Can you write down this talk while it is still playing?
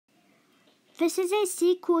This is a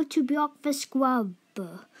sequel to Block the Scrub,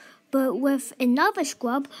 but with another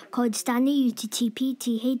scrub called Stanley UTTP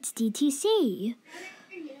THDTC.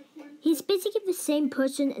 He's basically the same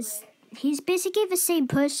person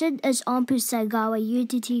as Ampu Sagawa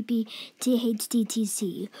UTTP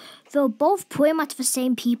THDTC. They're both pretty much the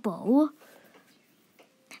same people.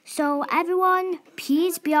 So everyone,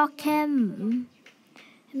 please block him.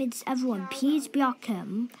 It means everyone, please block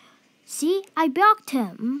him. See, I blocked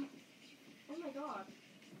him. Oh my god.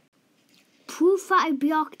 Proof that I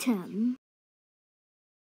blocked him.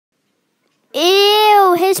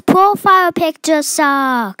 Ew, his profile picture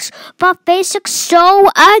sucks. But face looks so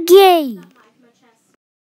ugly.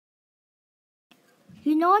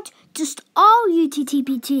 You know what? Just all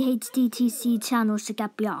UTTP THDTC channels should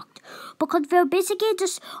get blocked. Because they're basically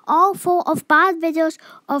just all full of bad videos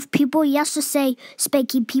of people, yes to say,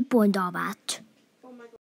 spanking people and all that.